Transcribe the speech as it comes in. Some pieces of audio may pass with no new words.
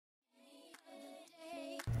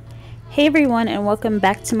Hey everyone, and welcome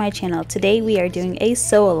back to my channel. Today we are doing a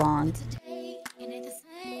sew along.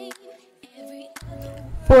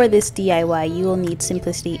 For this DIY you will need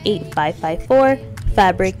Simplicity 8554,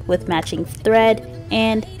 fabric with matching thread,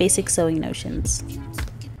 and basic sewing notions.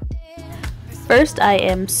 First I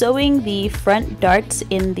am sewing the front darts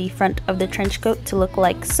in the front of the trench coat to look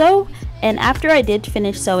like so, and after I did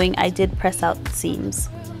finish sewing I did press out the seams.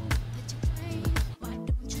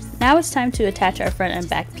 Now it's time to attach our front and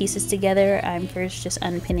back pieces together. I'm first just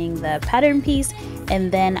unpinning the pattern piece,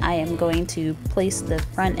 and then I am going to place the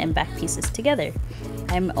front and back pieces together.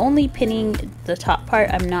 I'm only pinning the top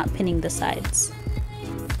part, I'm not pinning the sides.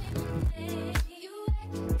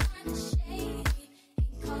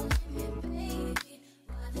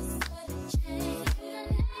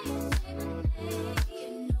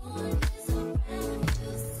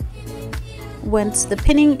 Once the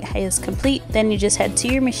pinning is complete, then you just head to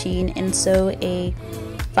your machine and sew a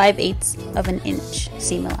 5/8 of an inch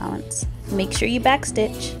seam allowance. Make sure you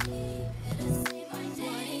backstitch.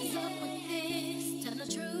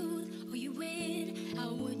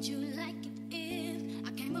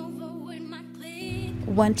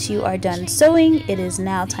 Once you are done sewing, it is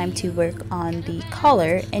now time to work on the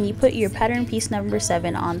collar, and you put your pattern piece number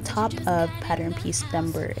 7 on top of pattern piece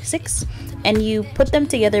number 6, and you put them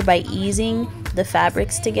together by easing the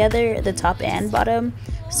fabrics together, the top and bottom.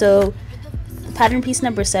 So pattern piece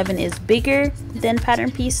number 7 is bigger than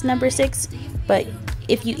pattern piece number 6, but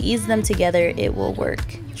if you ease them together it will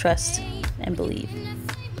work. Trust and believe.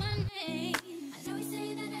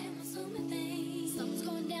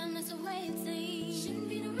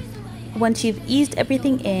 Once you've eased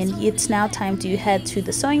everything in, it's now time to head to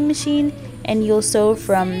the sewing machine, and you'll sew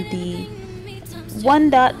from the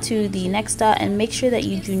one dot to the next dot, and make sure that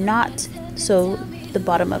you do not sew the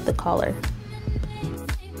bottom of the collar.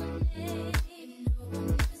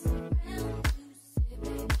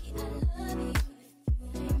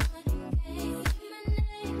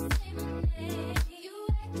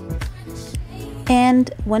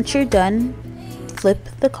 And once you're done, flip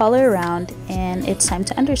the collar around and it's time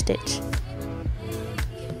to understitch.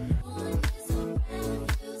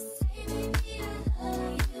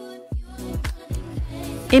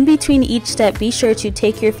 In between each step, be sure to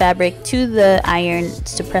take your fabric to the iron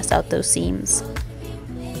to press out those seams.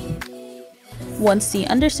 Once the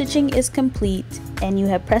understitching is complete and you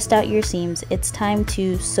have pressed out your seams, it's time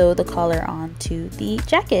to sew the collar onto the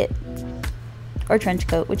jacket or trench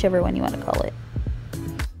coat, whichever one you want to call it.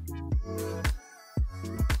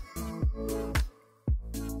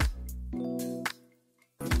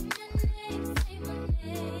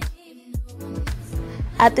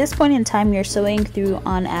 At this point in time, you're sewing through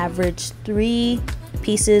on average 3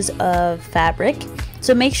 pieces of fabric.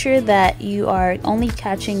 So make sure that you are only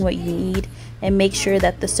catching what you need, and make sure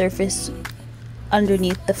that the surface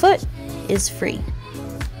underneath the foot is free.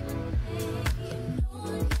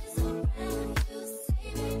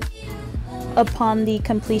 Upon the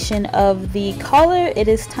completion of the collar, it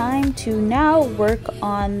is time to now work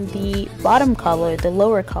on the bottom collar, the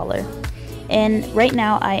lower collar. And right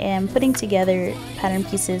now I am putting together pattern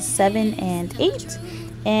pieces 7 and 8,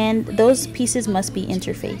 and those pieces must be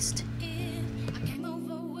interfaced.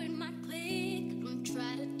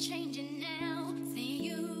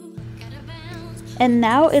 And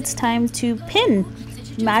now it's time to pin.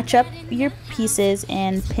 Match up your pieces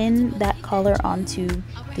and pin that collar onto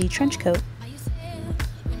the trench coat.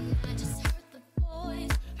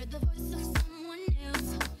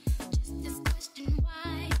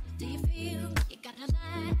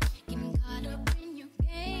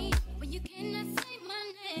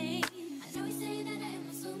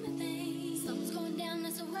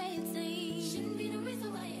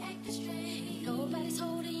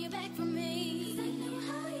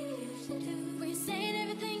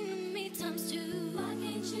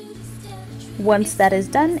 Once that is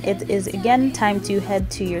done, it is again time to head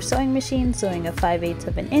to your sewing machine, sewing a 5/8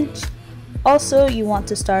 of an inch. Also, you want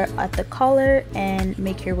to start at the collar and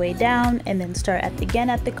make your way down, and then start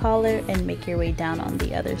again at the collar and make your way down on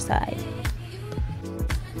the other side.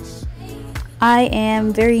 I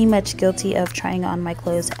am very much guilty of trying on my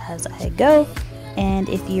clothes as I go, and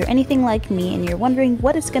if you're anything like me and you're wondering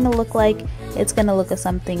what it's going to look like, it's going to look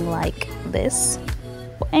something like this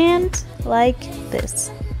and like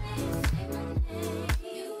this.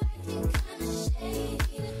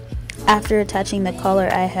 After attaching the collar,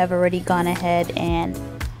 I have already gone ahead and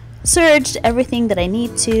serged everything that I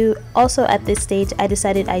need to. Also at this stage I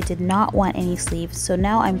decided I did not want any sleeves, so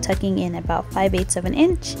now I'm tucking in about 5/8 of an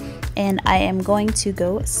inch, and I am going to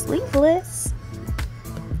go sleeveless.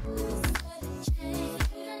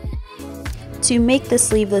 to make the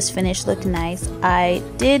sleeveless finish look nice, I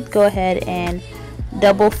did go ahead and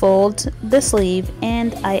double fold the sleeve,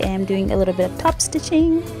 and I am doing a little bit of top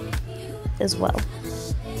stitching as well,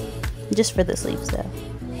 just for the sleeves though.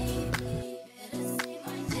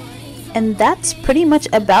 And that's pretty much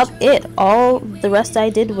about it. All the rest I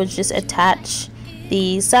did was just attach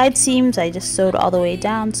the side seams. I just sewed all the way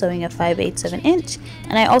down, sewing a 5/8 of an inch,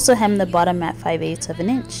 and I also hemmed the bottom at 5/8 of an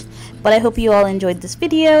inch. But I hope you all enjoyed this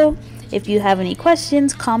video. If you have any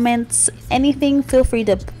questions, comments, anything, feel free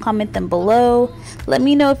to comment them below. Let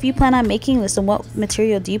me know if you plan on making this and what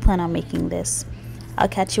material do you plan on making this. I'll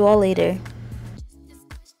catch you all later.